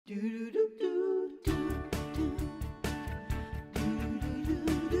So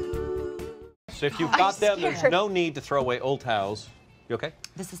if you've got them, there's no need to throw away old towels. You okay?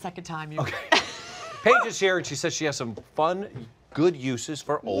 This is the second time you. Okay. Paige is here, and she says she has some fun, good uses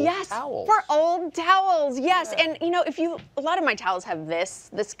for old towels. For old towels, yes. Yeah. And you know, a lot of my towels have this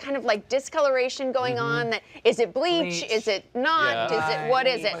kind of like discoloration going on. That is it bleach? Is it not? Is it what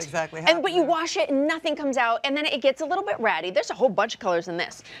is it? What exactly but you wash it and nothing comes out, and then it gets a little bit ratty. There's a whole bunch of colors in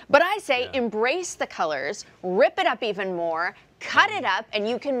this, but I say embrace the colors, rip it up even more. Cut it up, and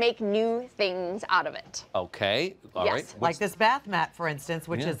you can make new things out of it. Okay, all right. Like this bath mat, for instance,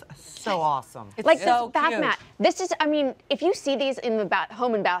 which is so awesome. It's like this bath mat. This is, I mean, if you see these in the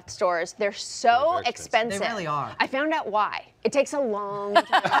home and bath stores, they're so expensive. They really are. I found out why. It takes a long time.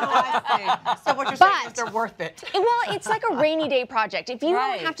 I see. So what you're saying is they're worth it. Well, it's like a rainy day project. If you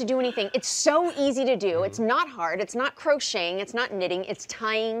don't have to do anything, it's so easy to do. It's not hard. It's not crocheting. It's not knitting. It's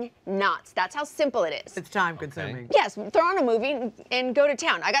tying knots. That's how simple it is. It's time consuming. Yes, throw on a movie and go to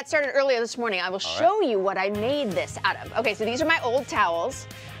town. I got started earlier this morning. I will show you what I made this out of. Okay, so these are my old towels.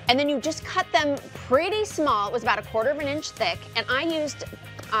 And then you just cut them pretty small. It was about 1/4 inch thick. And I used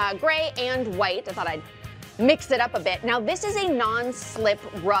gray and white. I thought I'd mix it up a bit. Now this is a non-slip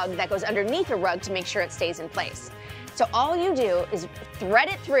rug that goes underneath a rug to make sure it stays in place. So all you do is thread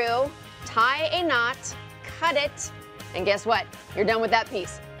it through, tie a knot, cut it, and guess what? You're done with that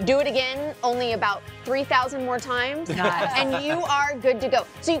piece. Do it again, only about 3,000 more times, and you are good to go.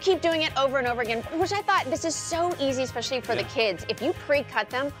 So you keep doing it over and over again, which I thought this is so easy, especially for the kids. If you pre-cut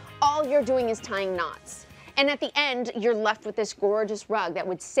them, all you're doing is tying knots. And at the end, you're left with this gorgeous rug that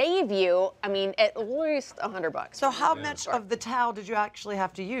would save you, I mean, at least $100. So how much of the towel did you actually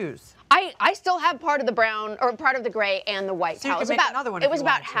have to use? I still have part of the brown, or part of the gray and the white towel. You can make another one if it was you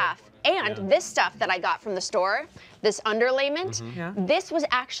about wanted half. And this stuff that I got from the store, this underlayment, this was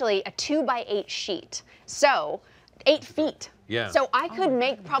actually a 2x8 sheet. So 8 feet. Yeah. So I could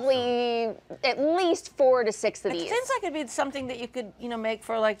make probably at least 4 to 6 of these. It seems like it'd be something that you could, you know, make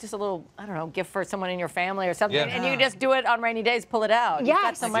for like just a little, I don't know, gift for someone in your family or something, and you just do it on rainy days, pull it out. Yes. You've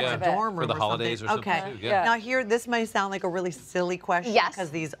got so much of it. Dorm room for the holidays or something. Okay. Too. Yeah. Now here, this may sound like a really silly question because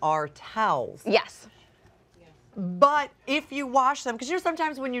these are towels. Yes. But if you wash them, because you know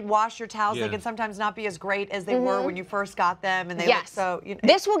sometimes when you wash your towels, they can sometimes not be as great as they were when you first got them, and they look so. You know,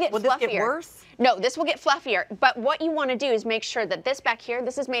 this will get fluffier. Will this get worse? No, this will get fluffier. But what you want to do is make sure that this back here,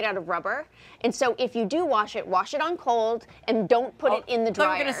 this is made out of rubber, and so if you do wash it on cold, and don't put it in the dryer.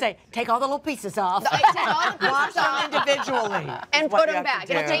 I was going to say, take all the little pieces off. Take all the pieces Wash them off individually. and put them back.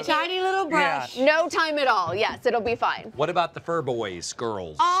 It'll take tiny little brush. no time at all. Yes, it'll be fine. What about the fur boys,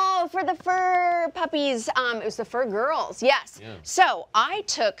 girls? Oh, for the fur puppies, it was the fur girls. Yes. Yeah. So I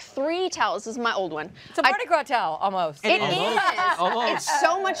took 3 towels. This is my old one. It's a Mardi Gras towel, almost. It is. It's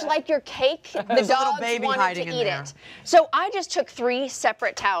so much like your cake. The dogs wanted to eat it. So I just took 3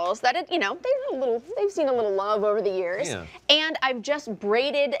 separate towels that, you know, they've seen a little love over the years. Yeah. And I've just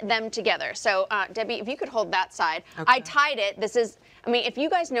braided them together. So Debbie, if you could hold that side. Okay. I tied it. This is, I mean, if you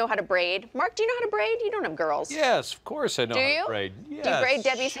guys know how to braid. Mark, do you know how to braid? You don't have girls. Yes, of course I know how to braid. Yes, do you braid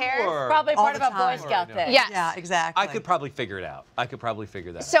Debbie's hair? Probably part of a Boy Scout thing. Yes. Yeah, exactly. I could probably figure it out. I could probably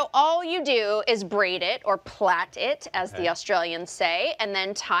figure that out. So all you do is braid it, or plait it, as the Australians say, and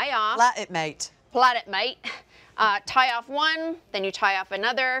then tie off. Plait it, mate. Plait it, mate. Tie off one, then you tie off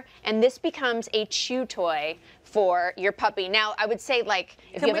another, and this becomes a chew toy for your puppy. Now, I would say, like,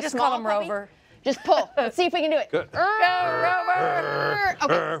 if you have a small call him puppy, Rover? Just pull. Let's see if we can do it. Good. Go, Rover!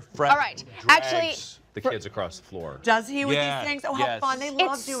 Okay. All right. Actually, the kids across the floor. Does he with these things? Oh, how fun. They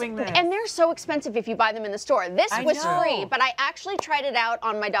love doing this. And they're so expensive if you buy them in the store. This was free, but I actually tried it out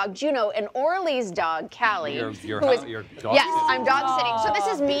on my dog Juno and Orly's dog, Callie. Your dog yes, I'm dog sitting. So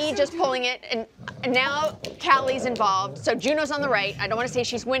this is me just pulling it, and now Callie's involved. So Juno's on the right. I don't want to say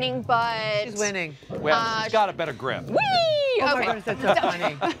she's winning, but... She's winning. Well, she's got a better grip. Whee! Oh my goodness, that's so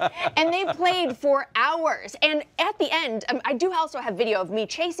funny. And they played for hours. And at the end, I do also have video of me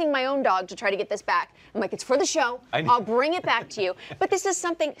chasing my own dog to try to get this back. I'm like, it's for the show. I'll bring it back to you. But this is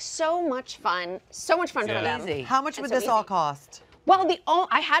something so much fun for them. How much would this all cost? Well,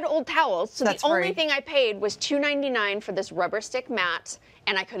 I had old towels, so the only thing I paid was $2.99 for this rubber stick mat,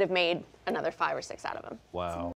 and I could have made another 5 or 6 out of them. Wow.